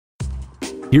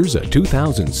Here's a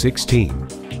 2016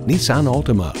 Nissan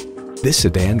Altima. This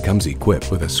sedan comes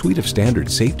equipped with a suite of standard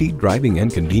safety, driving,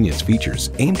 and convenience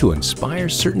features aimed to inspire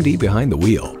certainty behind the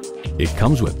wheel. It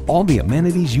comes with all the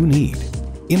amenities you need.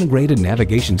 Integrated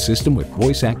navigation system with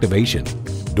voice activation,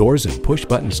 doors and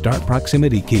push-button start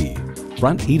proximity key,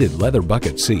 front heated leather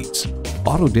bucket seats,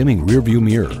 auto-dimming rearview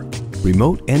mirror,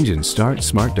 remote engine start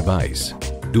smart device,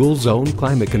 dual zone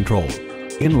climate control,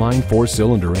 inline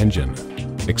 4-cylinder engine,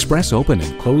 express open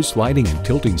and closed sliding and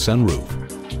tilting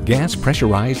sunroof, gas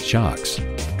pressurized shocks,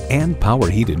 and power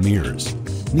heated mirrors.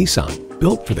 Nissan,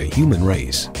 built for the human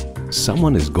race.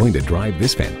 Someone is going to drive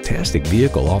this fantastic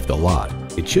vehicle off the lot.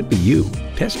 It should be you.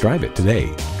 Test drive it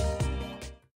today.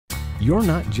 You're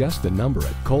not just a number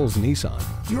at Cowles Nissan.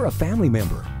 You're a family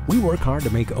member. We work hard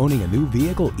to make owning a new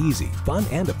vehicle easy, fun,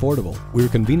 and affordable. We're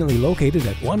conveniently located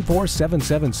at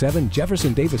 14777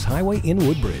 Jefferson Davis Highway in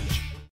Woodbridge.